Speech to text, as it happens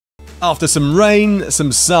After some rain,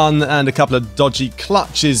 some sun and a couple of dodgy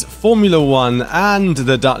clutches, Formula 1 and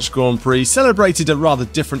the Dutch Grand Prix celebrated a rather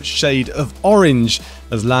different shade of orange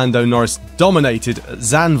as Lando Norris dominated at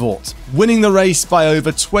Zandvoort, winning the race by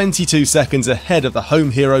over 22 seconds ahead of the home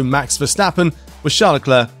hero Max Verstappen, with Charles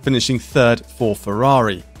Leclerc finishing third for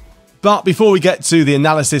Ferrari. But before we get to the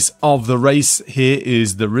analysis of the race, here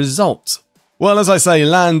is the result. Well, as I say,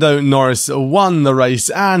 Lando Norris won the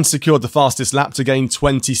race and secured the fastest lap to gain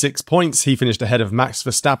 26 points. He finished ahead of Max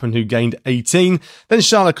Verstappen, who gained 18. Then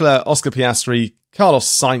Charles Leclerc, Oscar Piastri, Carlos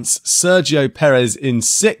Sainz, Sergio Perez in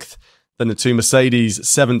 6th. Then the two Mercedes,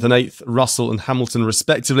 7th and 8th, Russell and Hamilton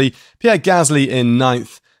respectively. Pierre Gasly in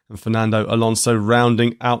 9th. And Fernando Alonso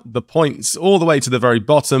rounding out the points all the way to the very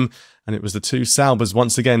bottom. And it was the two Saubers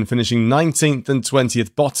once again finishing 19th and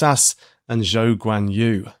 20th, Bottas and Zhou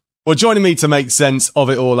Guanyu. Well, joining me to make sense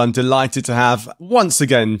of it all, I'm delighted to have, once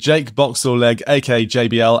again, Jake Boxall-Legge, aka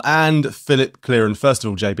JBL, and Filip Cleeren. First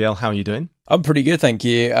of all, JBL, how are you doing? I'm pretty good, thank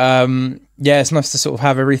you. Yeah, it's nice to sort of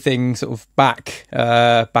have everything sort of back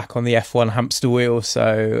on the F1 hamster wheel.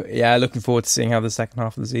 So, yeah, looking forward to seeing how the second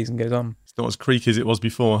half of the season goes on. It's not as creaky as it was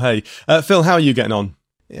before. Hey, Phil, how are you getting on?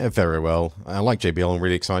 Yeah, very well. I like JBL. I'm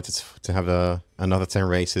really excited to have another 10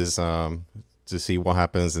 races to see what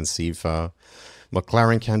happens and see if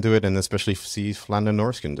McLaren can do it, and especially see if Lando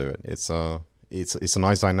Norris can do it. It's a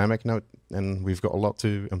nice dynamic note, and we've got a lot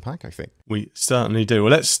to unpack, I think. We certainly do.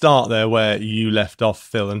 Well, let's start there where you left off,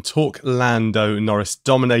 Phil, and talk Lando Norris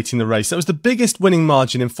dominating the race. That was the biggest winning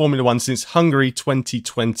margin in Formula 1 since Hungary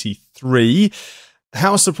 2023.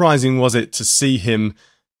 How surprising was it to see him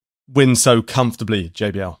win so comfortably,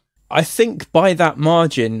 JBL? I think by that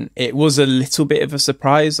margin, it was a little bit of a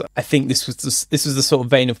surprise. I think this was the sort of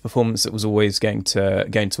vein of performance that was always going to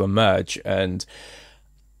emerge. And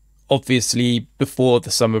obviously, before the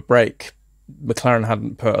summer break, McLaren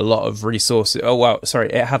hadn't put a lot of resources.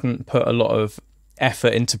 It hadn't put a lot of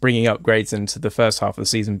effort into bringing upgrades into the first half of the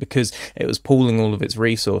season because it was pooling all of its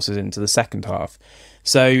resources into the second half.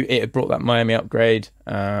 So it had brought that Miami upgrade.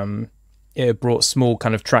 It brought small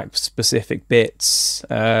kind of track-specific bits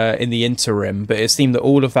in the interim, but it seemed that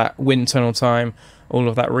all of that wind tunnel time, all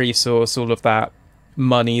of that resource, all of that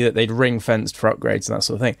money that they'd ring-fenced for upgrades and that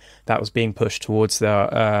sort of thing, that was being pushed towards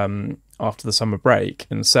the after the summer break.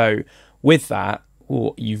 And so with that,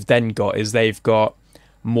 what you've then got is they've got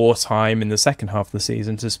more time in the second half of the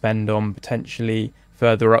season to spend on potentially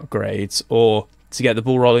further upgrades or to get the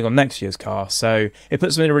ball rolling on next year's car. So it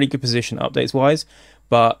puts them in a really good position updates-wise,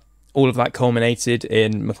 but all of that culminated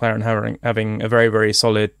in McLaren having a very, very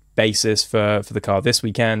solid basis for the car this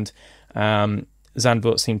weekend.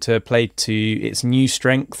 Zandvoort seemed to play to its new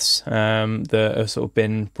strengths that have sort of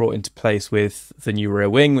been brought into place with the new rear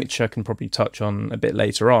wing, which I can probably touch on a bit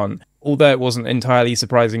later on. Although it wasn't entirely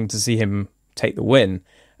surprising to see him take the win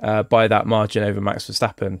by that margin over Max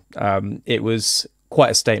Verstappen, it was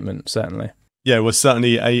quite a statement, certainly. Yeah, it was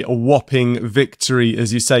certainly a whopping victory,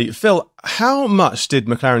 as you say. Phil, how much did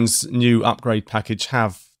McLaren's new upgrade package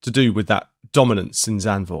have to do with that dominance in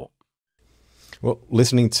Zandvoort? Well,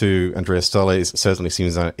 listening to Andrea Stolle, it certainly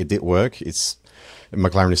seems that it did work.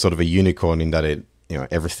 McLaren is sort of a unicorn in that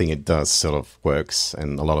everything it does sort of works,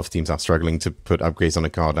 and a lot of teams are struggling to put upgrades on a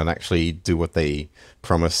car and actually do what they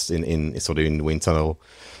promised in the wind tunnel.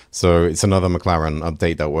 So it's another McLaren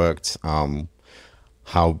update that worked.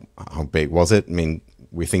 How big was it? I mean,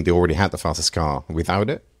 we think they already had the fastest car without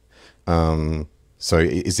it. So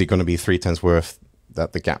is it going to be 3/10 worth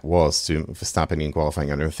that the gap was to Verstappen in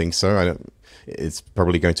qualifying? I don't think so. It's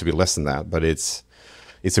probably going to be less than that, but it's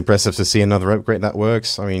impressive to see another upgrade that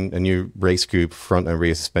works. I mean, a new brake scoop, front and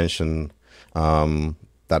rear suspension,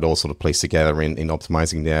 that all sort of plays together in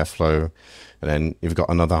optimizing the airflow. And then you've got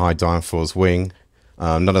another high downforce wing.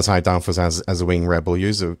 Not as high downforce as a wing Red Bull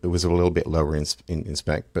used. It was a little bit lower in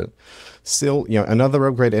spec, but still, another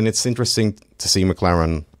upgrade. And it's interesting to see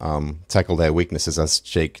McLaren tackle their weaknesses, as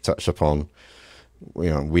Jake touched upon.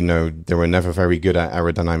 We know they were never very good at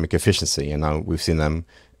aerodynamic efficiency, and now we've seen them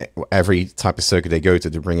every type of circuit they go to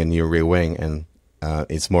bring a new rear wing, and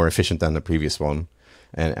it's more efficient than the previous one,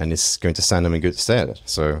 and it's going to stand them in good stead.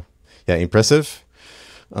 So, yeah, impressive.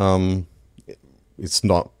 It's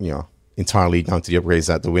not entirely down to the upgrades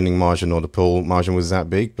that the winning margin or the pole margin was that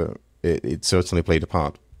big, but it certainly played a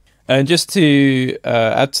part. And just to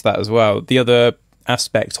add to that as well, the other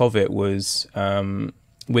aspect of it was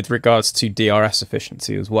with regards to DRS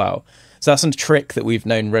efficiency as well. So that's a trick that we've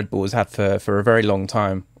known Red Bull has had for a very long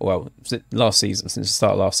time. Well, last season, since the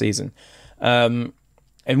start of last season. And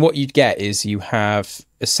what you'd get is you have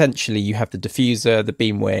the diffuser, the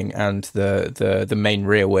beam wing, and the main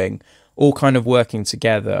rear wing all kind of working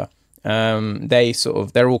together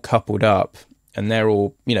they're all coupled up, and they're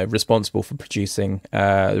all, responsible for producing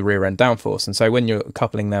the rear end downforce. And so when you're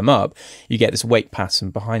coupling them up, you get this wake pattern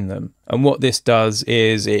behind them. And what this does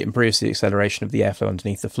is it improves the acceleration of the airflow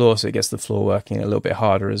underneath the floor, so it gets the floor working a little bit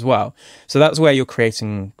harder as well. So that's where you're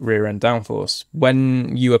creating rear end downforce.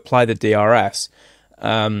 When you apply the DRS,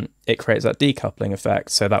 it creates that decoupling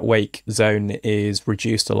effect. So that wake zone is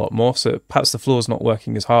reduced a lot more. So perhaps the floor's not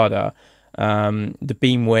working as harder. The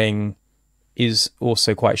beam wing is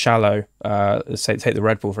also quite shallow. Say take the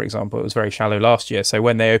Red Bull, for example. It was very shallow last year. So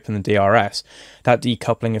when they opened the DRS, that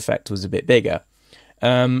decoupling effect was a bit bigger.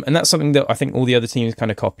 And that's something that I think all the other teams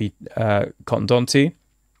kind of cottoned onto.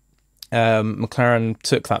 McLaren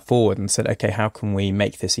took that forward and said, okay, how can we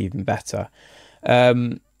make this even better?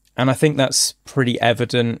 And I think that's pretty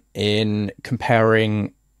evident in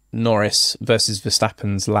comparing Norris versus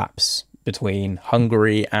Verstappen's laps between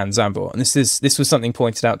Hungary and Zandvoort. And this was something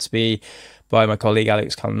pointed out to me by my colleague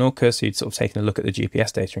Alex Kalinauckas, who'd sort of taken a look at the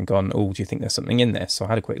GPS data and gone, oh, do you think there's something in this? So I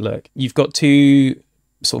had a quick look. You've got two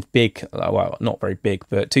sort of big, well, not very big,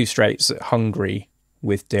 but two straights at Hungary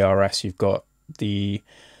with DRS. You've got the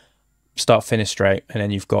start-finish straight, and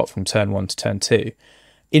then you've got from turn 1 to turn 2.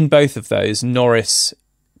 In both of those, Norris,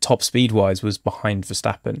 top speed-wise, was behind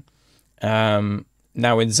Verstappen.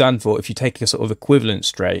 Now in Zandvoort, if you take a sort of equivalent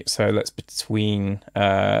straight, so let's between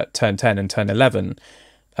turn 10 and turn 11,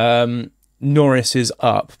 Norris is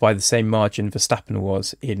up by the same margin Verstappen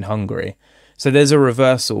was in Hungary. So there's a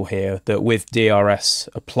reversal here that with DRS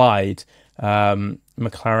applied,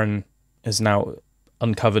 McLaren has now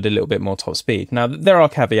uncovered a little bit more top speed. Now, there are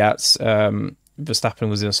caveats. Verstappen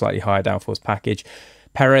was in a slightly higher downforce package.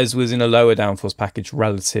 Perez was in a lower downforce package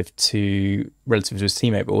relative to his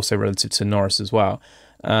teammate, but also relative to Norris as well.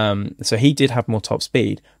 So he did have more top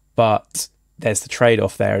speed, but there's the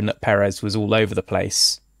trade-off there in that Perez was all over the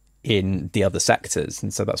place in the other sectors,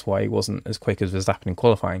 and so that's why he wasn't as quick as Verstappen in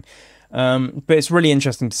qualifying. But it's really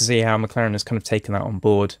interesting to see how McLaren has kind of taken that on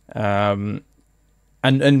board and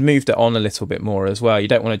moved it on a little bit more as well. You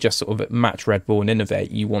don't want to just sort of match Red Bull and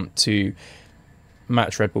innovate. You want to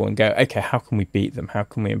match Red Bull and go, okay, how can we beat them? How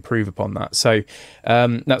can we improve upon that? So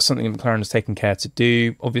that's something that McLaren has taken care to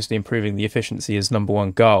do. Obviously, improving the efficiency is number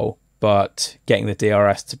one goal, but getting the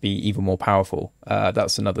DRS to be even more powerful,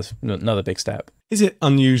 that's another big step. Is it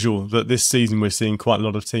unusual that this season we're seeing quite a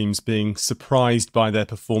lot of teams being surprised by their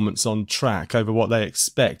performance on track over what they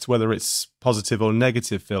expect, whether it's positive or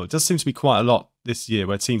negative, Phil? It does seem to be quite a lot this year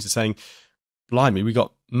where teams are saying, blimey, we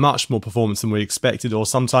got much more performance than we expected, or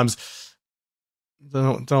sometimes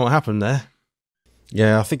don't know what happened there.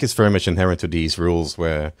 Yeah, I think it's very much inherent to these rules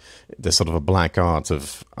where there's sort of a black art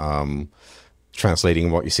of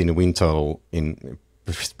translating what you see in the wind tunnel in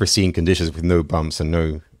pristine conditions with no bumps and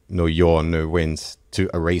no yaw, no wind, to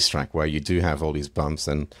a racetrack where you do have all these bumps,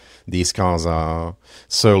 and these cars are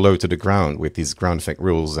so low to the ground with these ground effect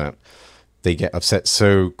rules that they get upset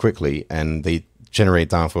so quickly, and they generate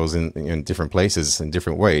downforce in different places in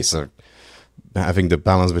different ways. So having the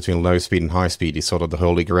balance between low speed and high speed is sort of the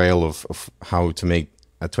holy grail of how to make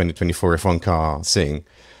a 2024 F1 car sing.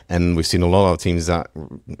 And we've seen a lot of teams that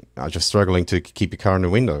are just struggling to keep your car in the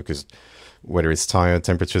window, because whether it's tire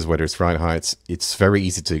temperatures, whether it's ride heights, it's very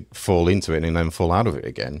easy to fall into it and then fall out of it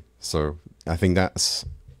again. So I think that's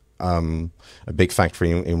a big factor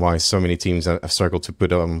in why so many teams have struggled to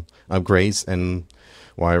put upgrades, and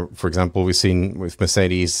why, for example, we've seen with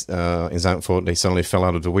Mercedes in Zandvoort, they suddenly fell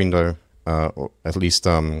out of the window, or at least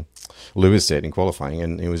Lewis did in qualifying,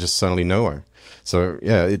 and it was just suddenly nowhere. So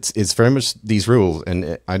yeah, it's very much these rules,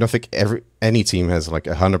 and I don't think any team has like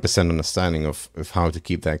 100% understanding of how to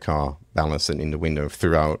keep their car balanced and in the window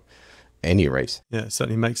throughout any race. Yeah, it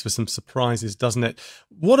certainly makes for some surprises, doesn't it?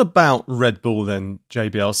 What about Red Bull then,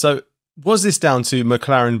 JBL? So was this down to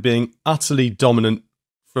McLaren being utterly dominant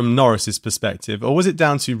from Norris's perspective, or was it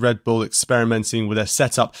down to Red Bull experimenting with their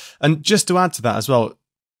setup? And just to add to that as well,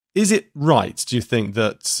 is it right, do you think,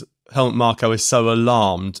 that Helmut Marko is so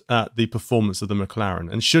alarmed at the performance of the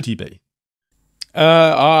McLaren, and should he be?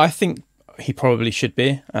 I think he probably should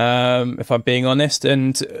be, if I'm being honest.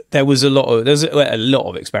 And there's a lot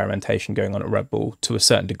of experimentation going on at Red Bull to a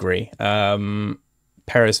certain degree.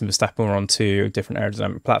 Perez and Verstappen were on two different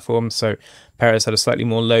aerodynamic platforms. So Perez had a slightly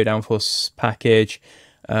more low downforce package,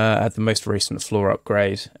 had the most recent floor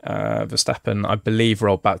upgrade. Verstappen, I believe,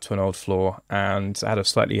 rolled back to an old floor and had a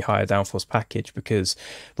slightly higher downforce package because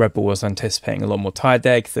Red Bull was anticipating a lot more tire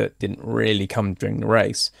deg that didn't really come during the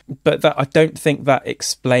race. But I don't think that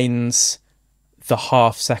explains the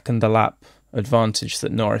half second a lap advantage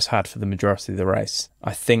that Norris had for the majority of the race.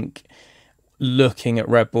 I think looking at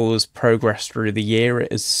Red Bull's progress through the year,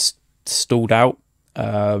 it has stalled out.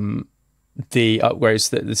 The upgrades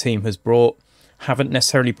that the team has brought haven't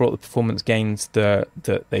necessarily brought the performance gains that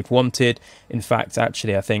they've wanted. In fact,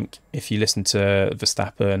 actually, I think if you listen to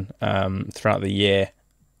Verstappen throughout the year,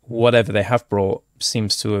 whatever they have brought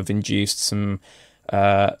seems to have induced some,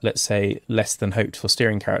 let's say, less than hoped for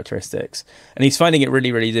steering characteristics. And he's finding it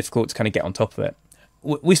really, really difficult to kind of get on top of it.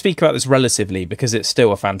 We speak about this relatively because it's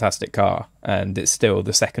still a fantastic car and it's still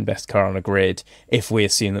the second best car on the grid if we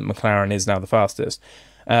assume that McLaren is now the fastest.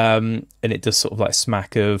 And it does sort of like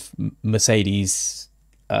smack of Mercedes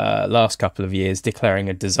last couple of years declaring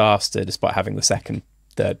a disaster despite having the second,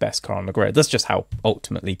 third best car on the grid. That's just how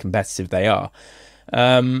ultimately competitive they are.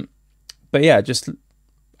 But yeah, just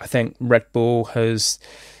I think Red Bull has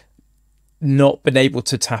not been able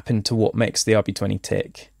to tap into what makes the RB20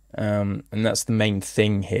 tick. And that's the main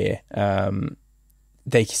thing here.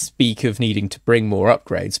 They speak of needing to bring more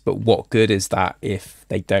upgrades, but what good is that if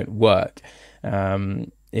they don't work?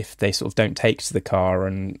 If they sort of don't take to the car,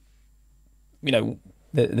 and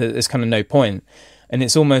there's kind of no point. And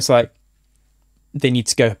it's almost like they need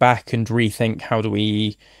to go back and rethink, how do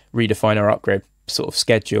we redefine our upgrade sort of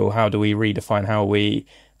schedule? How do we redefine how we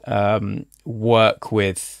work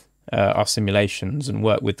with our simulations and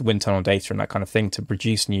work with wind tunnel data and that kind of thing to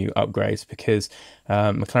produce new upgrades? Because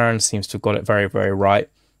McLaren seems to have got it very, very right.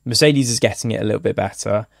 Mercedes is getting it a little bit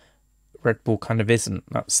better. Red Bull kind of isn't.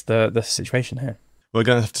 That's the situation here. We're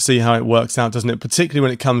going to have to see how it works out, doesn't it? Particularly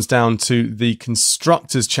when it comes down to the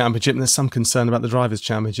Constructors' Championship, and there's some concern about the Drivers'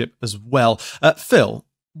 Championship as well. Phil,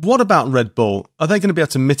 what about Red Bull? Are they going to be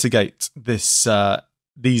able to mitigate these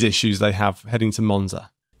issues they have heading to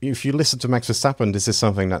Monza? If you listen to Max Verstappen, this is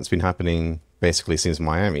something that's been happening basically since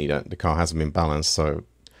Miami, that the car hasn't been balanced. So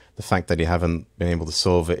the fact that you haven't been able to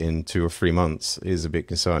solve it in 2 or 3 months is a bit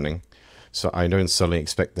concerning. So I don't suddenly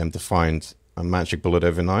expect them to find a magic bullet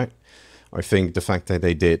overnight. I think the fact that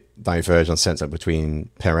they did diverge on setup between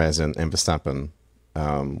Perez and Verstappen,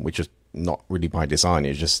 which is not really by design,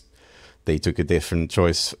 it's just they took a different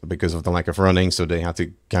choice because of the lack of running, so they had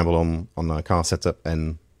to gamble on the car setup,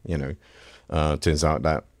 and turns out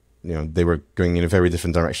that they were going in a very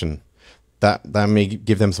different direction. That may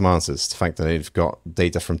give them some answers. The fact that they've got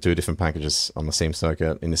data from 2 different packages on the same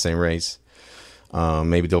circuit in the same race.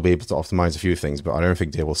 Maybe they'll be able to optimize a few things, but I don't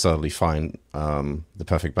think they will suddenly find the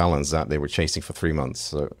perfect balance that they were chasing for 3 months.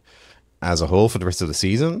 So as a whole, for the rest of the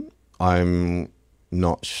season, I'm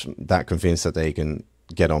not that convinced that they can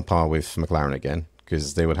get on par with McLaren again,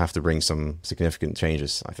 because they would have to bring some significant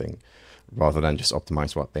changes, I think, rather than just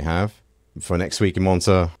optimize what they have. For next week in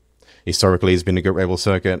Monza, historically it's been a good Red Bull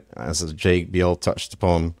circuit, as JBL touched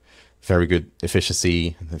upon. Very good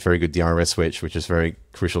efficiency, a very good DRS switch, which is very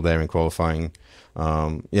crucial there in qualifying.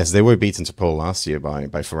 Yes, they were beaten to pole last year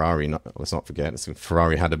by Ferrari. Let's not forget,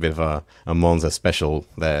 Ferrari had a bit of a Monza special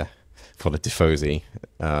there for the Tifosi,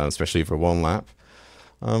 especially for one lap.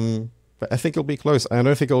 But I think it'll be close. I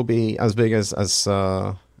don't think it'll be as big as in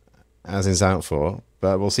Zandvoort,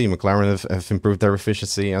 but we'll see. McLaren have improved their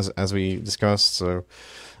efficiency as we discussed, so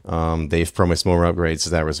they've promised more upgrades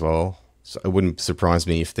there as well. So it wouldn't surprise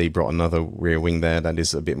me if they brought another rear wing there that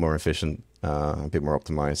is a bit more efficient, a bit more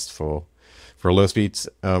optimized for low speeds,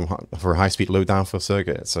 for high speed, low downforce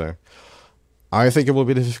circuit. So I think it will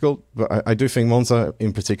be difficult, but I do think Monza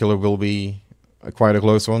in particular will be quite a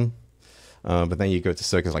close one. But then you go to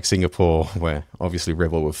circuits like Singapore, where obviously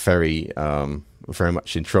Red Bull were very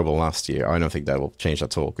much in trouble last year. I don't think that will change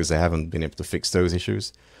at all, because they haven't been able to fix those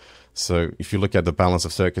issues. So if you look at the balance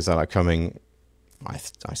of circuits that are coming, I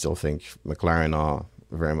still think McLaren are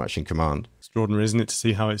very much in command. Extraordinary, isn't it, to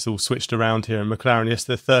see how it's all switched around here. And McLaren, yes,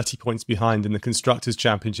 they're 30 points behind in the Constructors'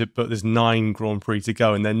 Championship, but there's 9 Grand Prix to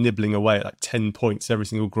go, and they're nibbling away at like 10 points every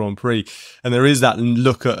single Grand Prix. And there is that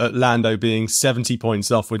look at Lando being 70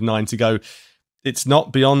 points off with 9 to go. It's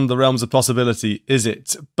not beyond the realms of possibility, is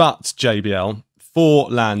it? But, JBL, for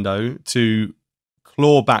Lando to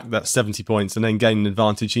claw back that 70 points and then gain an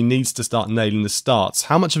advantage, he needs to start nailing the starts.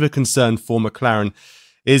 How much of a concern for McLaren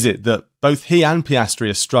is it that both he and Piastri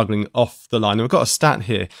are struggling off the line? And we've got a stat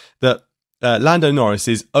here that Lando Norris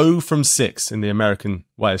is 0 from 6 in the American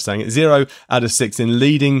way of saying it, 0 out of 6 in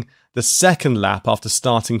leading the second lap after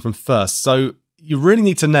starting from first. So you really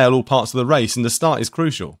need to nail all parts of the race, and the start is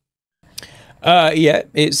crucial. Yeah,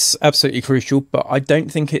 it's absolutely crucial, but I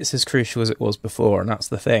don't think it's as crucial as it was before, and that's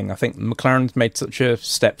the thing. I think McLaren's made such a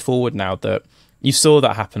step forward now that you saw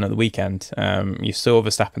that happen at the weekend. You saw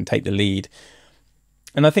Verstappen take the lead.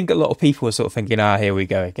 And I think a lot of people are sort of thinking, here we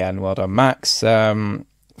go again. Well done, Max.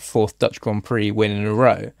 4th Dutch Grand Prix win in a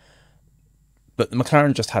row. but the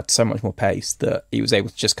McLaren just had so much more pace that he was able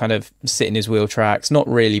to just kind of sit in his wheel tracks, not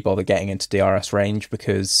really bother getting into DRS range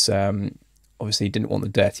because obviously he didn't want the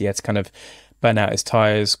dirty air to kind of burn out his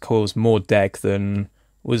tyres, cause more deg than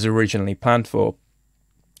was originally planned for.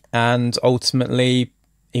 And ultimately,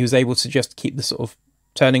 he was able to just keep the sort of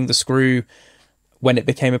turning the screw when it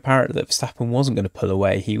became apparent that Verstappen wasn't going to pull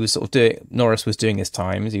away. He was sort of Norris was doing his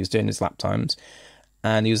times, he was doing his lap times,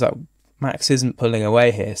 and he was like, Max isn't pulling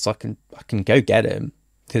away here, so I can go get him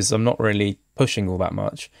because I'm not really pushing all that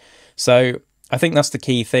much. So I think that's the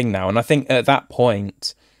key thing now. And I think at that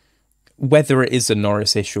point, whether it is a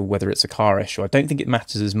Norris issue, whether it's a car issue, I don't think it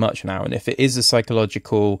matters as much now. And if it is a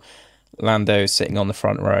psychological Lando sitting on the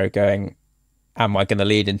front row going, am I going to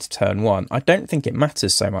lead into turn one? I don't think it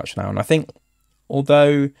matters so much now. And I think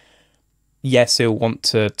although, yes, he'll want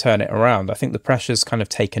to turn it around, I think the pressure's kind of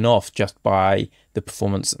taken off just by the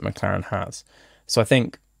performance that McLaren has. So I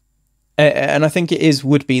think, and I think it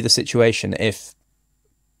would be the situation if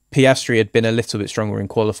Piastri had been a little bit stronger in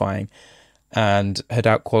qualifying and had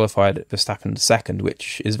out-qualified Verstappen second,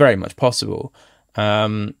 which is very much possible,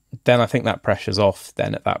 then I think that pressure's off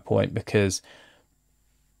then at that point, because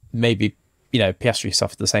maybe, Piastri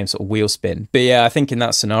suffered the same sort of wheel spin. But yeah, I think in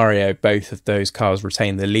that scenario, both of those cars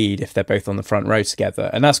retain the lead if they're both on the front row together.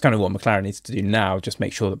 And that's kind of what McLaren needs to do now, just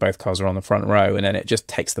make sure that both cars are on the front row, and then it just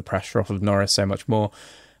takes the pressure off of Norris so much more,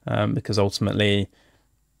 because ultimately,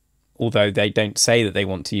 although they don't say that they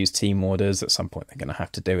want to use team orders, at some point they're going to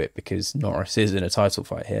have to do it because Norris is in a title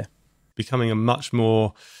fight here. Becoming a much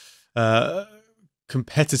more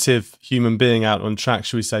competitive human being out on track,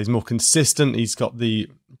 should we say. He's more consistent. He's got the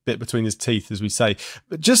bit between his teeth, as we say.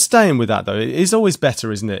 But just staying with that, though, it is always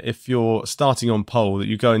better, isn't it, if you're starting on pole, that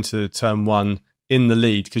you go into turn one in the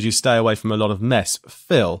lead because you stay away from a lot of mess.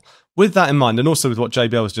 Phil, with that in mind, and also with what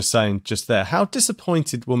JBL was just saying just there, how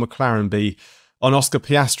disappointed will McLaren be on Oscar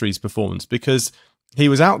Piastri's performance? Because he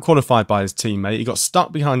was out-qualified by his teammate. He got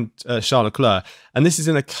stuck behind Charles Leclerc, and this is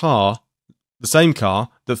in a car, the same car,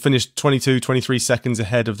 that finished 22, 23 seconds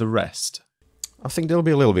ahead of the rest. I think they'll be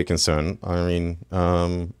a little bit concerned. I mean,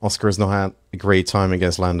 Oscar has not had a great time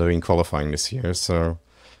against Lando in qualifying this year, so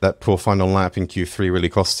that poor final lap in Q3 really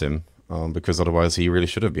cost him, because otherwise he really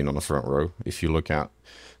should have been on the front row. If you look at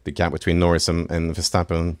the gap between Norris and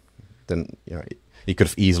Verstappen, then he could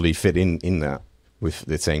have easily fit in that with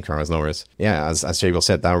the same car as Norris. Yeah, as JBL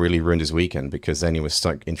said, that really ruined his weekend, because then he was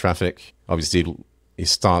stuck in traffic. Obviously, his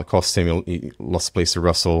start cost him. He lost place to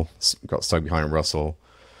Russell, got stuck behind Russell.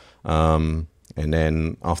 And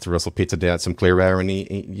then after Russell pitted, they had some clear air, and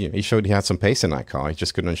he showed he had some pace in that car. He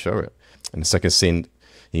just couldn't show it. And the second stint,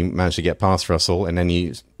 he managed to get past Russell, and then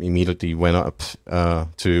he immediately went up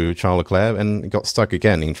to Charles Leclerc and got stuck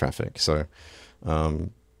again in traffic. So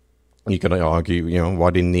you could argue,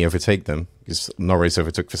 why didn't he overtake them? Because Norris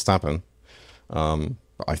overtook Verstappen.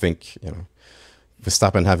 I think,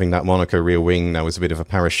 Verstappen having that Monaco rear wing, that was a bit of a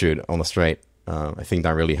parachute on the straight. I think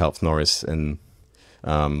that really helped Norris. And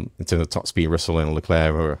in terms of top speed, Russell and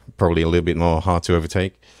Leclerc were probably a little bit more hard to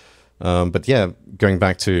overtake. But yeah, going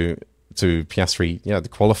back to Piastri, the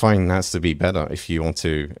qualifying has to be better if you want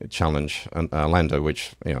to challenge Lando,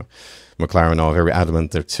 which McLaren are very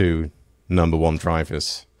adamant they're two number one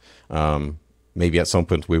drivers. Maybe at some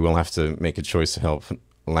point we will have to make a choice to help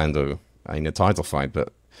Lando in a title fight,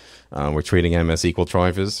 but we're treating them as equal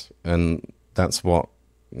drivers, and that's what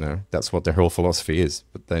their whole philosophy is.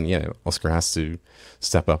 But then Oscar has to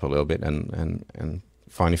step up a little bit and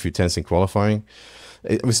find a few tenths in qualifying.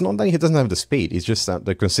 It's not that he doesn't have the speed, it's just that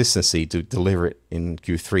the consistency to deliver it in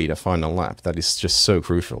Q3, the final lap, that is just so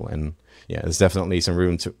crucial. And there's definitely some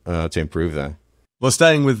room to improve there. Well,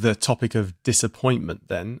 staying with the topic of disappointment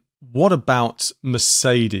then, what about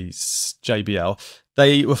Mercedes, JBL?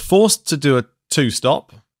 They were forced to do a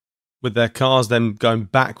two-stop with their cars then going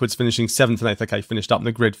backwards, finishing 7th and 8th. Okay, finished up in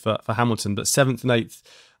the grid for Hamilton, but 7th and 8th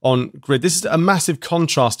on grid. This is a massive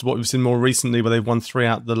contrast to what we've seen more recently, where they've won 3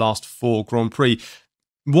 out of the last 4 Grand Prix.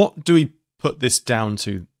 What do we put this down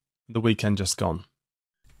to, the weekend just gone?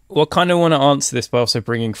 Well, I kind of want to answer this by also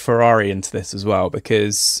bringing Ferrari into this as well,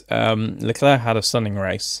 because Leclerc had a stunning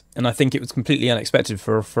race, and I think it was completely unexpected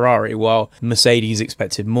for Ferrari, while Mercedes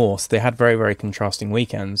expected more. So they had very, very contrasting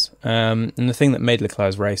weekends. And the thing that made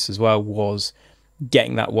Leclerc's race as well was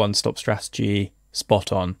getting that one-stop strategy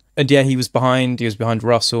spot on. And he was behind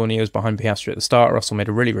Russell, and he was behind Piastri at the start. Russell made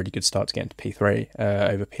a really, really good start to get into P3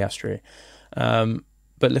 over Piastri.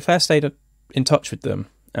 But Leclerc stayed in touch with them.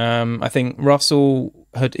 I think Russell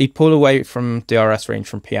he'd pulled away from DRS range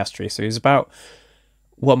from Piastri, so he was about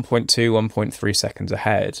 1.2, 1.3 seconds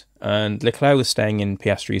ahead, and Leclerc was staying in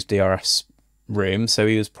Piastri's DRS room, so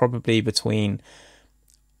he was probably between,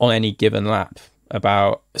 on any given lap,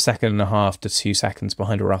 about 1.5 to 2 seconds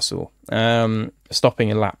behind Russell.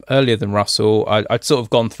 Stopping a lap earlier than Russell, I'd sort of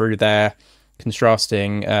gone through their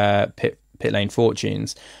contrasting pit lane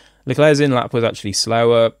fortunes. Leclerc's in lap was actually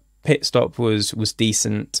slower. Pit stop was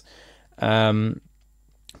decent, but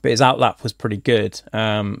his out lap was pretty good.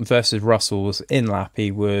 Versus Russell's in lap,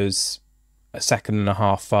 he was 1.5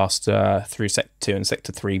 seconds faster through sector 2 and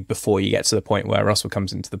sector 3 before you get to the point where Russell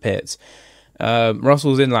comes into the pits.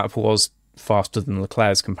 Russell's in lap was faster than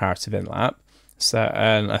Leclerc's comparative in lap,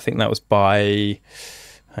 and I think that was by,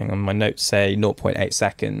 hang on, my notes say 0.8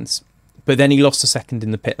 seconds. But then he lost a second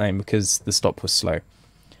in the pit lane because the stop was slow.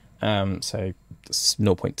 So it's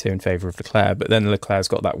 0.2 in favour of Leclerc, but then Leclerc's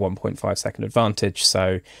got that 1.5 second advantage.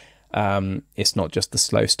 So it's not just the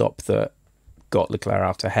slow stop that got Leclerc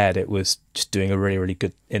out ahead. It was just doing a really, really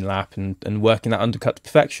good in lap and working that undercut to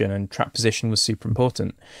perfection, and track position was super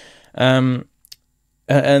important. And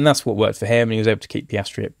that's what worked for him, and he was able to keep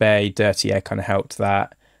Piastri at bay. Dirty air kind of helped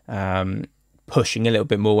that. Pushing a little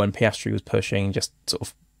bit more when Piastri was pushing, just sort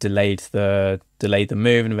of delayed the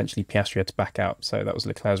move, and eventually Piastri had to back out. So that was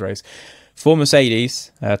Leclerc's race. For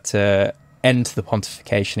Mercedes, to end the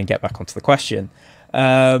pontification and get back onto the question,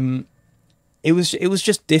 it was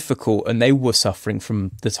just difficult, and they were suffering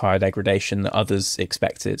from the tyre degradation that others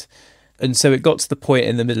expected. And so it got to the point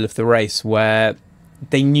in the middle of the race where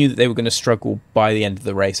they knew that they were going to struggle by the end of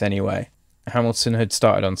the race anyway. Hamilton had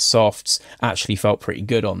started on softs, actually felt pretty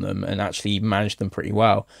good on them, and actually managed them pretty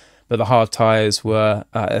well. But the hard tyres were,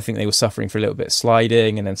 I think they were suffering for a little bit of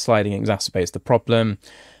sliding, and then sliding exacerbates the problem.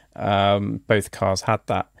 Both cars had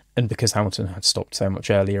that. And because Hamilton had stopped so much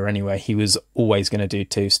earlier anyway, he was always going to do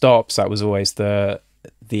 2 stops. That was always the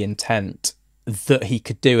intent, that he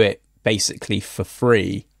could do it basically for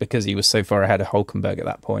free because he was so far ahead of Hülkenberg at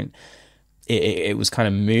that point. It was kind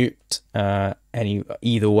of moot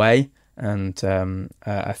either way. And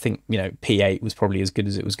I think, P8 was probably as good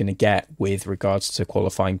as it was going to get with regards to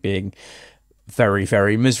qualifying being very,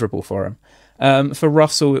 very miserable for him. For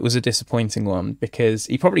Russell, it was a disappointing one because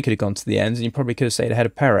he probably could have gone to the end and he probably could have stayed ahead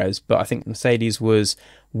of Perez. But I think Mercedes was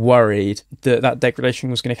worried that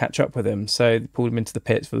degradation was going to catch up with him. So they pulled him into the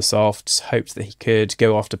pits for the softs, hoped that he could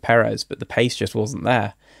go after Perez, but the pace just wasn't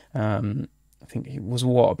there. I think he was,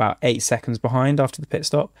 about 8 seconds behind after the pit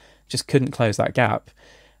stop. Just couldn't close that gap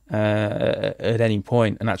at any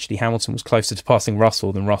point. And actually Hamilton was closer to passing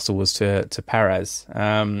Russell than Russell was to Perez.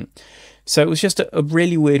 So it was just a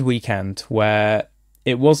really weird weekend where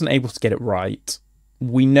it wasn't able to get it right.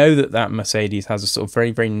 We know that Mercedes has a sort of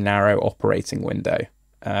very, very narrow operating window.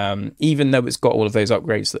 Even though it's got all of those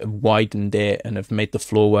upgrades that have widened it and have made the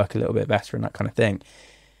floor work a little bit better and that kind of thing,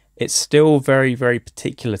 it's still very, very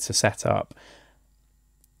particular to set up.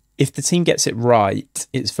 If the team gets it right,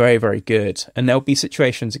 it's very, very good. And there'll be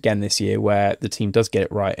situations again this year where the team does get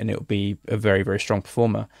it right and it'll be a very, very strong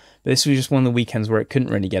performer. But this was just one of the weekends where it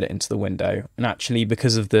couldn't really get it into the window. And actually,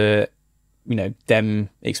 because of the, them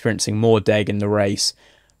experiencing more deg in the race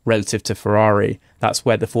relative to Ferrari, that's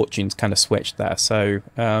where the fortunes kind of switched there. So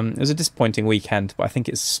it was a disappointing weekend, but I think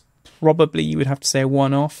it's probably, you would have to say, a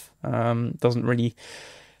one-off. Doesn't really,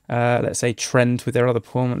 let's say, trend with their other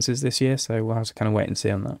performances this year. So we'll have to kind of wait and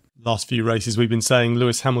see on that. Last few races we've been saying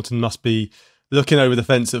Lewis Hamilton must be looking over the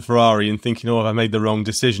fence at Ferrari and thinking, have I made the wrong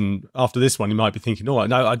decision? After this one, he might be thinking, no,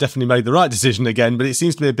 I definitely made the right decision again. But it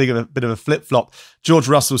seems to be a bit of a flip-flop. George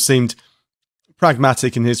Russell seemed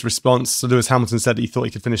pragmatic in his response. So Lewis Hamilton said he thought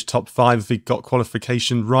he could finish top 5 if he got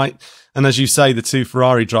qualification right. And as you say, the two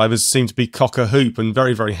Ferrari drivers seem to be cock-a-hoop and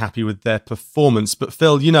very, very happy with their performance. But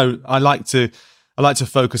Phil, I like to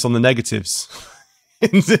focus on the negatives.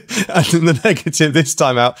 And the negative this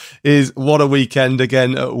time out is what a weekend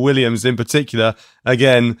again at Williams, in particular,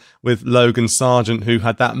 again with Logan Sargeant, who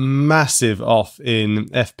had that massive off in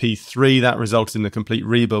FP3 that resulted in a complete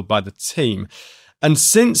rebuild by the team. And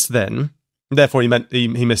since then, therefore he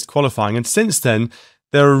missed qualifying. And since then,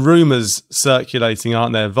 there are rumours circulating,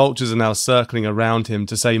 aren't there? Vultures are now circling around him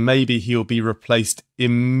to say maybe he'll be replaced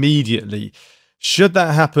immediately. Should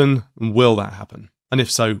that happen? Will that happen? And if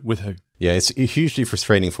so, with who? Yeah, it's hugely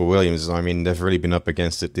frustrating for Williams. I mean, they've really been up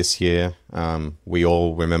against it this year. We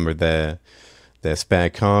all remember their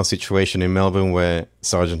spare car situation in Melbourne, where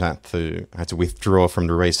Sargeant had to withdraw from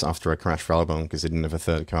the race after a crash for Albon because they didn't have a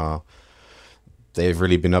third car. They've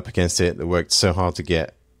really been up against it. They worked so hard to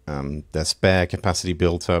get their spare capacity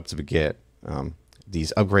built up, to get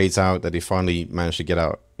these upgrades out that they finally managed to get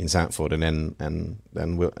out in Zandvoort, and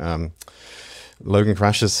then Logan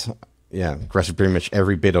crashes. Yeah, crashes pretty much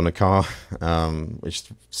every bit on the car, which is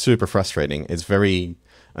super frustrating. It's very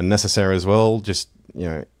unnecessary as well. Just,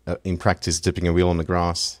 in practice, dipping a wheel on the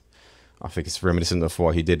grass. I think it's reminiscent of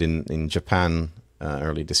what he did in Japan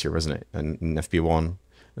early this year, wasn't it? And in FP1,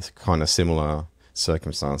 it's kind of similar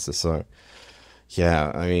circumstances. So,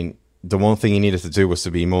 yeah, I mean, the one thing he needed to do was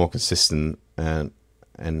to be more consistent, and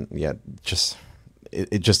yeah,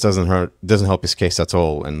 it just doesn't help his case at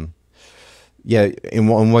all. And yeah, in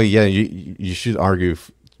one way, yeah, you should argue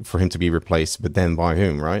for him to be replaced, but then by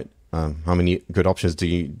whom, right? How many good options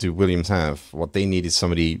do Williams have? What they need is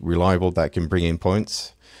somebody reliable that can bring in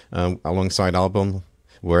points alongside Albon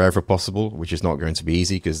wherever possible, which is not going to be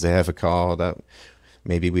easy because they have a car that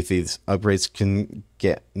maybe with these upgrades can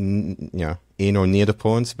get in or near the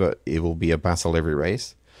points, but it will be a battle every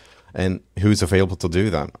race. And who's available to do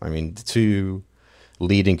that? I mean, the two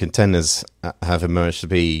leading contenders have emerged to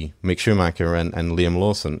be Mick Schumacher and Liam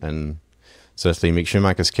Lawson, and certainly Mick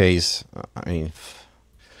Schumacher's case, I mean,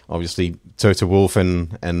 obviously Toto Wolff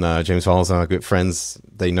and James Vowles are good friends.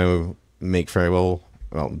 They know Mick very well.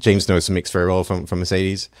 Well, James knows Mick very well from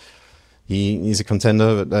Mercedes. He's a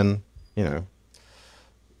contender, but then,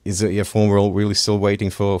 is it Formula World really still waiting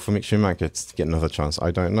for Mick Schumacher to get another chance?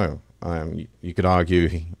 I don't know. You could argue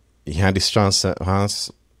he had his chance at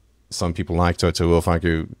Haas. Some people like Toto Wolff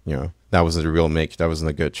argue, that wasn't a real Mick. That wasn't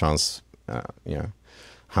a good chance.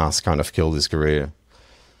 Haas kind of killed his career.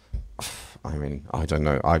 I mean, I don't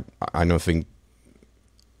know. I don't think,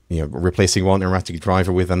 replacing one erratic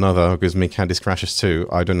driver with another, because Mick had his crashes too,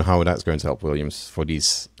 I don't know how that's going to help Williams for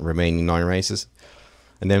these remaining 9 races.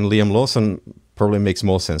 And then Liam Lawson probably makes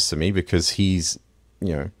more sense to me because he's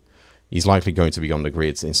likely going to be on the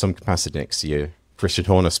grid in some capacity next year. Christian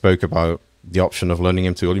Horner spoke about the option of loaning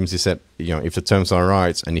him to Williams. He said, if the terms are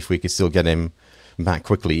right and if we could still get him back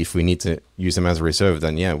quickly, if we need to use him as a reserve,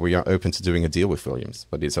 then yeah, we are open to doing a deal with Williams,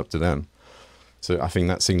 but it's up to them. So I think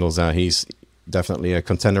that signals that he's definitely a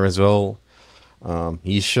contender as well.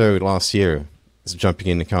 He showed last year, jumping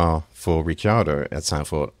in the car for Ricciardo at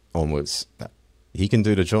Zandvoort onwards, that he can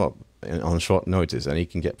do the job on short notice and he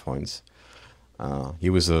can get points. He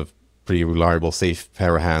was a pretty reliable, safe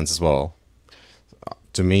pair of hands as well.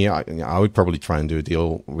 To me, I would probably try and do a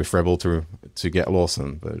deal with Red Bull to get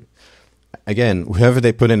Lawson. But again, whoever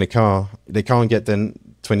they put in the car, they can't get the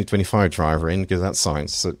 2025 driver in because that's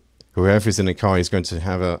science. So whoever's in the car is going to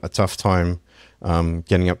have a tough time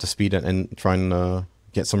getting up to speed and trying to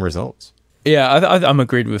get some results. Yeah, I'm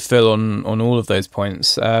agreed with Phil on all of those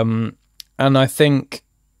points. And I think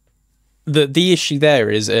that the issue there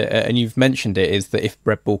is, and you've mentioned it, is that if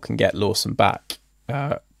Red Bull can get Lawson back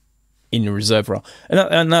in the reserve role,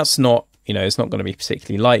 and that's not, it's not going to be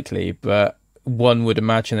particularly likely, but one would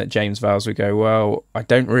imagine that James Vowles would go, well, I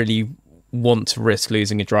don't really want to risk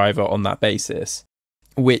losing a driver on that basis,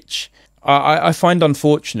 which I find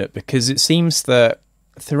unfortunate because it seems that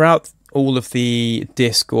throughout all of the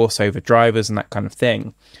discourse over drivers and that kind of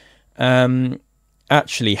thing,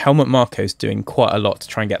 actually Helmut Marko's doing quite a lot to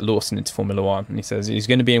try and get Lawson into Formula One, and he says he's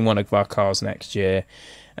going to be in one of our cars next year.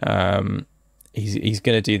 He's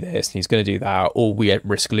going to do this and he's going to do that, or we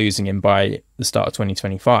risk losing him by the start of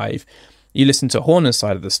 2025. You listen to Horner's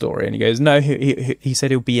side of the story and he goes, no, he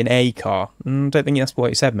said he'll be in a car. I don't think that's what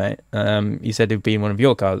he said, mate. He said he'll be in one of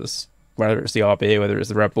your cars, whether it's the RB or whether it's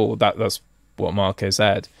the Red Bull. That's what Marko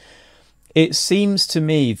said. It seems to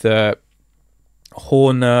me that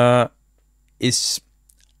Horner is,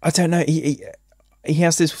 I don't know, he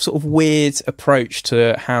has this sort of weird approach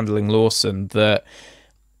to handling Lawson that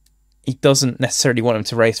he doesn't necessarily want him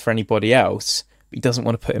to race for anybody else, but he doesn't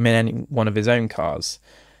want to put him in any one of his own cars.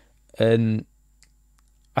 And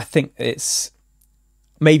I think it's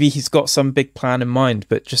maybe he's got some big plan in mind,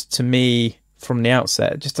 but just to me from the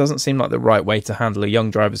outset, it just doesn't seem like the right way to handle a young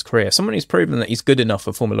driver's career. Someone who's proven that he's good enough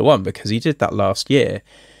for Formula One, because he did that last year.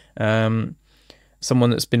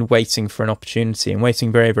 Someone that's been waiting for an opportunity and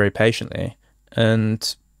waiting very, very patiently.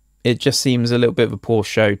 And it just seems a little bit of a poor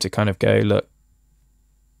show to kind of go, look,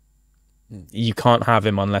 you can't have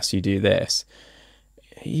him unless you do this.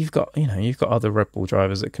 You've got other Red Bull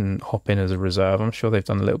drivers that can hop in as a reserve. I'm sure they've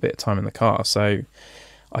done a little bit of time in the car. So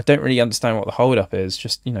I don't really understand what the hold up is.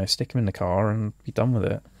 Just, stick him in the car and be done with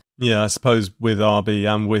it. Yeah, I suppose with RB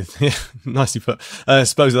and with nicely put. I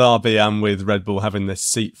suppose with RB and with Red Bull having this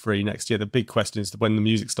seat free next year, the big question is when the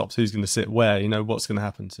music stops, who's going to sit where? What's going to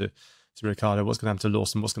happen to Ricciardo? What's going to happen to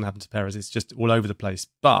Lawson? What's going to happen to Perez? It's just all over the place.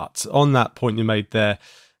 But on that point you made there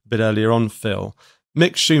a bit earlier on, Phil,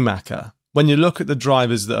 Mick Schumacher. When you look at the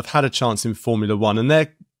drivers that have had a chance in Formula One and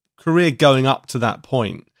their career going up to that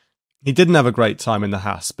point, he didn't have a great time in the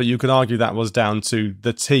Haas, but you could argue that was down to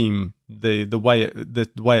the team, the way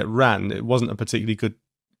it ran. It wasn't a particularly good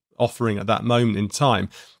offering at that moment in time.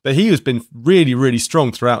 But he has been really, really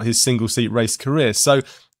strong throughout his single-seat race career. So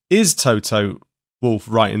is Toto Wolff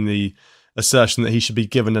right in the assertion that he should be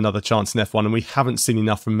given another chance in F1, and we haven't seen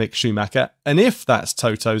enough from Mick Schumacher? And if that's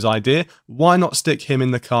Toto's idea, why not stick him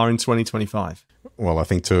in the car in 2025? Well, I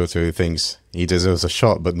think Toto thinks he deserves a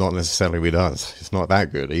shot, but not necessarily he does. It's not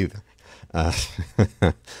that good either.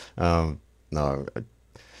 No,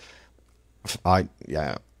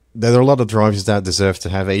 there are a lot of drivers that deserve to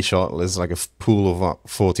have a shot. There's like a pool of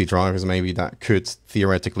 40 drivers maybe that could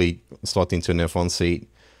theoretically slot into an F1 seat,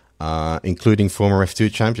 including former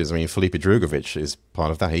F2 champions. I mean, Filip is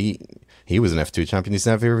part of that. He was an F2 champion. He's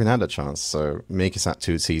never even had a chance. So make us at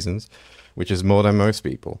 2 seasons, which is more than most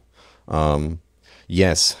people.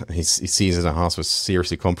 Yes, his season at Haas was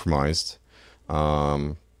seriously compromised.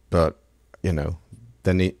 But,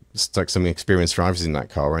 then he stuck some experienced drivers in that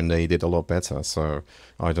car and they did a lot better. So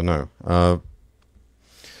I don't know.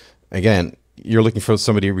 Again, you're looking for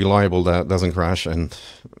somebody reliable that doesn't crash, and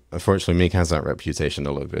unfortunately Mick has that reputation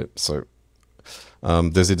a little bit. So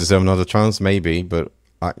does he deserve another chance? Maybe, but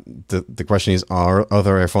the question is, are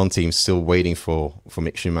other F1 teams still waiting for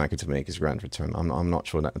Mick Schumacher to make his grand return? I'm not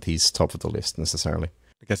sure that he's top of the list necessarily.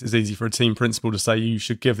 I guess it's easy for a team principal to say you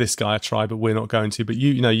should give this guy a try, but we're not going to. But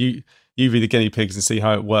you be the guinea pigs and see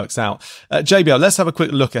how it works out. JBL, let's have a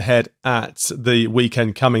quick look ahead at the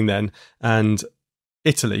weekend coming then, and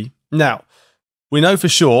Italy. Now, we know for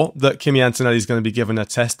sure that Kimi Antonelli is going to be given a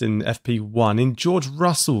test in FP1 in George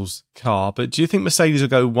Russell's car, but do you think Mercedes will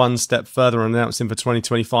go one step further and announce him for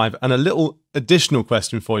 2025? And a little additional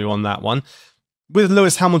question for you on that one. With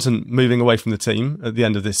Lewis Hamilton moving away from the team at the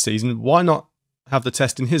end of this season, why not have the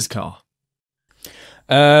test in his car?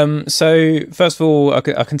 So first of all, I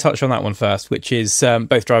can touch on that one first, which is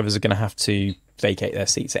both drivers are going to have to vacate their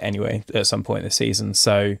seats at some point this season.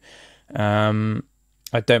 So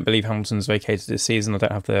I don't believe Hamilton's vacated this season. I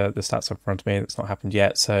don't have the stats in front of me. That's not happened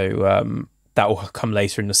yet. So that will come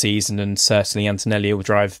later in the season, and certainly Antonelli will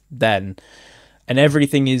drive then. And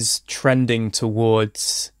everything is trending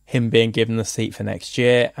towards him being given the seat for next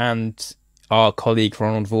year. And our colleague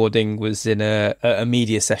Ronald Vording was in a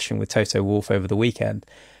media session with Toto Wolff over the weekend.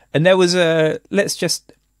 And there was I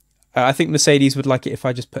think Mercedes would like it if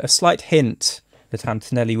I just put a slight hint that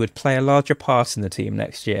Antonelli would play a larger part in the team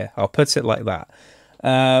next year. I'll put it like that.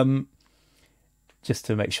 Just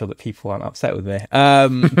to make sure that people aren't upset with me.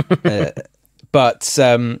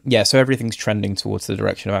 So everything's trending towards the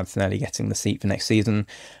direction of Antonelli getting the seat for next season.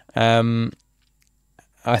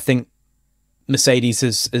 I think Mercedes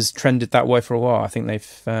has trended that way for a while. I think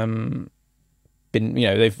they've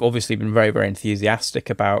they've obviously been very, very enthusiastic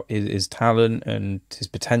about his talent and his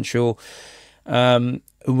potential. We're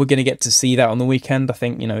going to get to see that on the weekend. I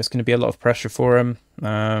think, it's going to be a lot of pressure for him.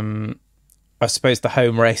 I suppose the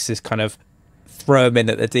home race is kind of throw him in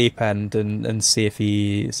at the deep end and see if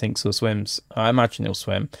he sinks or swims. I imagine he'll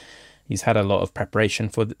swim. He's had a lot of preparation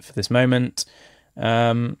for this moment.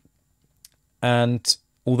 And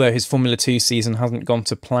although his Formula 2 season hasn't gone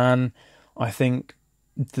to plan, I think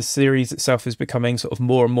the series itself is becoming sort of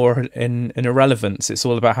more and more in irrelevance. It's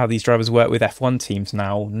all about how these drivers work with F1 teams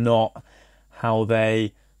now, not how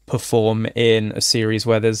they perform in a series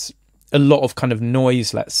where there's a lot of kind of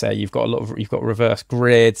noise. Let's say you've got reverse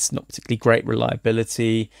grids, not particularly great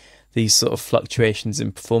reliability, these sort of fluctuations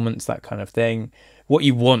in performance, that kind of thing. What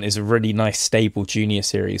you want is a really nice, stable junior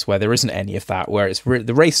series where there isn't any of that, where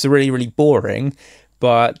the races are really, really boring,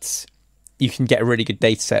 but you can get a really good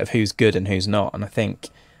data set of who's good and who's not. And I think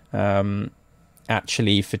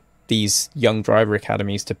actually for these young driver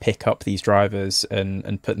academies to pick up these drivers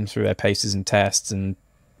and put them through their paces and tests and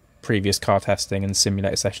previous car testing and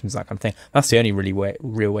simulator sessions, that kind of thing, that's the only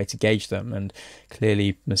real way to gauge them. And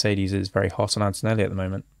clearly Mercedes is very hot on Antonelli at the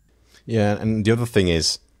moment. Yeah, and the other thing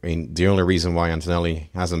is, the only reason why Antonelli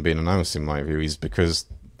hasn't been announced, in my view, is because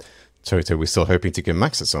Toto was still hoping to get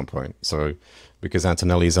Max at some point. So because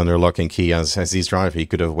Antonelli is under lock and key as his driver, he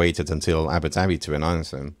could have waited until Abu Dhabi to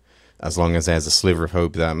announce him, as long as there's a sliver of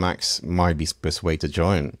hope that Max might be persuaded to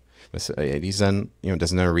join Mercedes. Then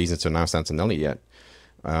there's no reason to announce Antonelli yet.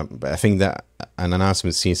 But I think that an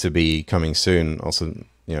announcement seems to be coming soon. Also,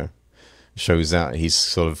 shows that he's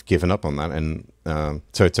sort of given up on that. And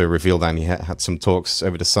Toto revealed that he had some talks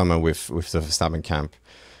over the summer with the Verstappen camp,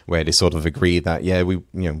 where they sort of agreed that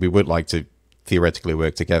we would like to theoretically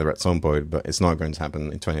work together at some point, but it's not going to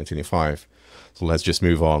happen in 2025. So let's just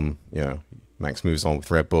move on. Max moves on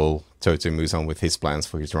with Red Bull. Toto moves on with his plans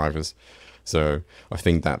for his drivers. So I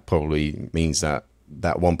think that probably means that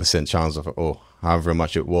 1% chance of however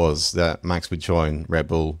much it was, that Max would join Red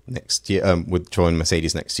Bull next year, would join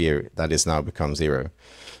Mercedes next year, that is now become 0.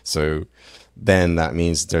 So then that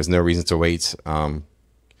means there's no reason to wait.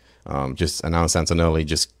 Just announce Antonelli,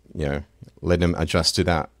 just, let him adjust to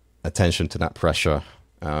that attention, to that pressure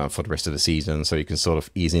for the rest of the season, so you can sort of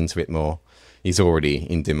ease into it more. He's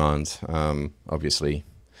already in demand, obviously.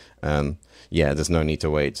 There's no need to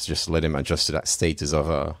wait. Just let him adjust to that status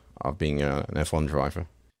of being an F1 driver.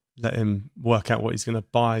 Let him work out what he's going to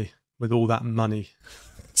buy with all that money.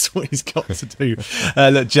 That's what he's got to do.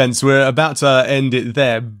 Look, gents, we're about to end it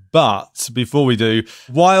there. But before we do,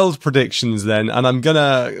 wild predictions then. And I'm going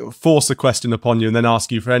to force a question upon you and then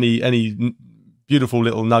ask you for any beautiful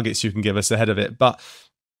little nuggets you can give us ahead of it. But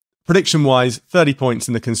prediction-wise, 30 points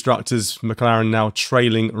in the Constructors. McLaren now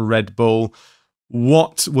trailing Red Bull.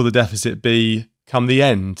 What will the deficit be come the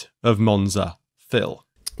end of Monza, Phil?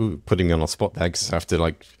 Ooh, putting me on a spot there because I have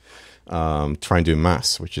to try and do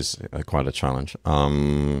maths, which is quite a challenge.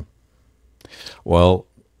 Well,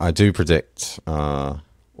 I do predict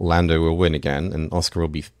Lando will win again and Oscar will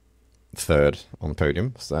be third on the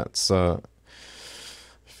podium. So that's... the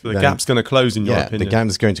gap's going to close in your opinion? The gap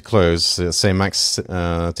is going to close. Say Max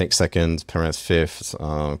takes second, Perez fifth.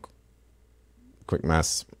 Quick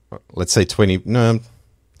maths. Let's say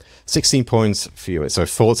 16 points fewer. So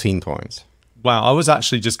 14 points. Wow, I was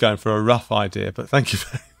actually just going for a rough idea, but thank you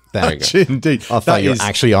very much indeed. I thought you were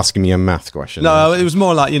actually asking me a math question. No, it was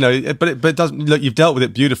more like, but it doesn't look, you've dealt with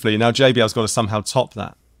it beautifully. Now JBL's got to somehow top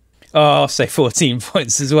that. Oh, I'll say 14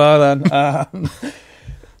 points as well then.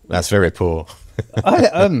 That's very poor. I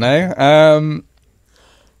don't know.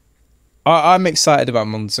 I'm excited about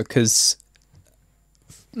Monza because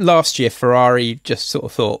last year Ferrari just sort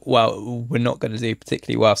of thought, well, we're not going to do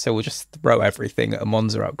particularly well, so we'll just throw everything at a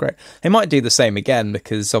Monza upgrade. They might do the same again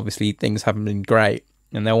because obviously things haven't been great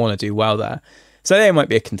and they'll want to do well there. So they might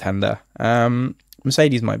be a contender.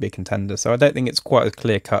 Mercedes might be a contender. So I don't think it's quite as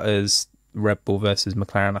clear cut as Red Bull versus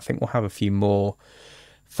McLaren. I think we'll have a few more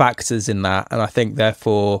factors in that, and I think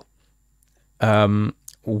therefore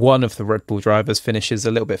one of the Red Bull drivers finishes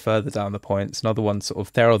a little bit further down the points, another one sort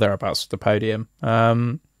of there or thereabouts with the podium.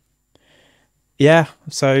 So I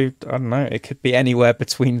don't know, it could be anywhere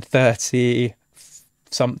between 30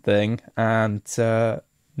 something and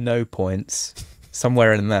no points,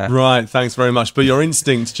 somewhere in there. Right, thanks very much. But your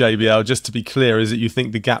instinct, JBL, just to be clear, is that you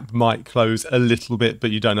think the gap might close a little bit,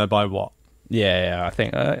 but you don't know by what? Yeah, I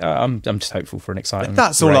think I'm just hopeful for an exciting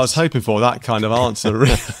That's race. All I was hoping for, that kind of answer.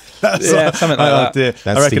 Really. Something like that.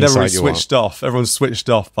 I reckon everyone's switched off. Everyone's switched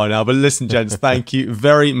off by now. But listen, gents, thank you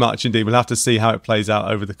very much indeed. We'll have to see how it plays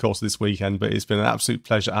out over the course of this weekend, but it's been an absolute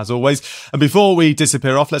pleasure as always. And before we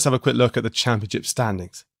disappear off, let's have a quick look at the championship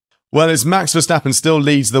standings. Well, it's Max Verstappen still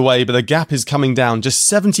leads the way, but the gap is coming down. Just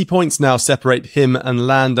 70 points now separate him and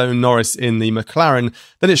Lando Norris in the McLaren.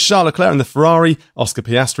 Then it's Charles Leclerc in the Ferrari, Oscar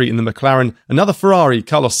Piastri in the McLaren, another Ferrari,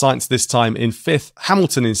 Carlos Sainz this time in 5th,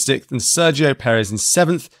 Hamilton in 6th, and Sergio Perez in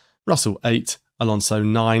 7th, Russell 8th, Alonso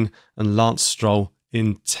 9, and Lance Stroll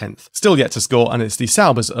in 10th. Still yet to score, and it's the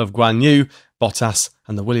Saubers of Guan Yu, Bottas,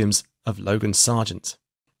 and the Williams of Logan Sargeant.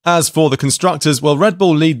 As for the Constructors, well, Red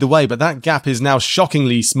Bull lead the way, but that gap is now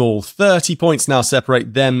shockingly small. 30 points now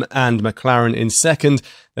separate them and McLaren in 2nd,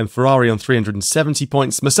 then Ferrari on 370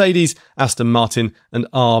 points, Mercedes, Aston Martin and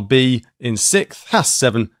RB in 6th, Haas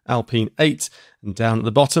 7, Alpine 8, and down at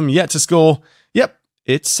the bottom, yet to score, yep,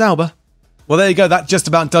 it's Sauber. Well, there you go. That just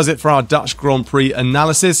about does it for our Dutch Grand Prix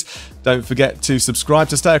analysis. Don't forget to subscribe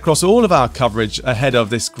to stay across all of our coverage ahead of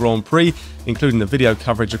this Grand Prix, including the video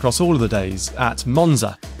coverage across all of the days at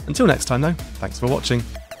Monza. Until next time, though, thanks for watching.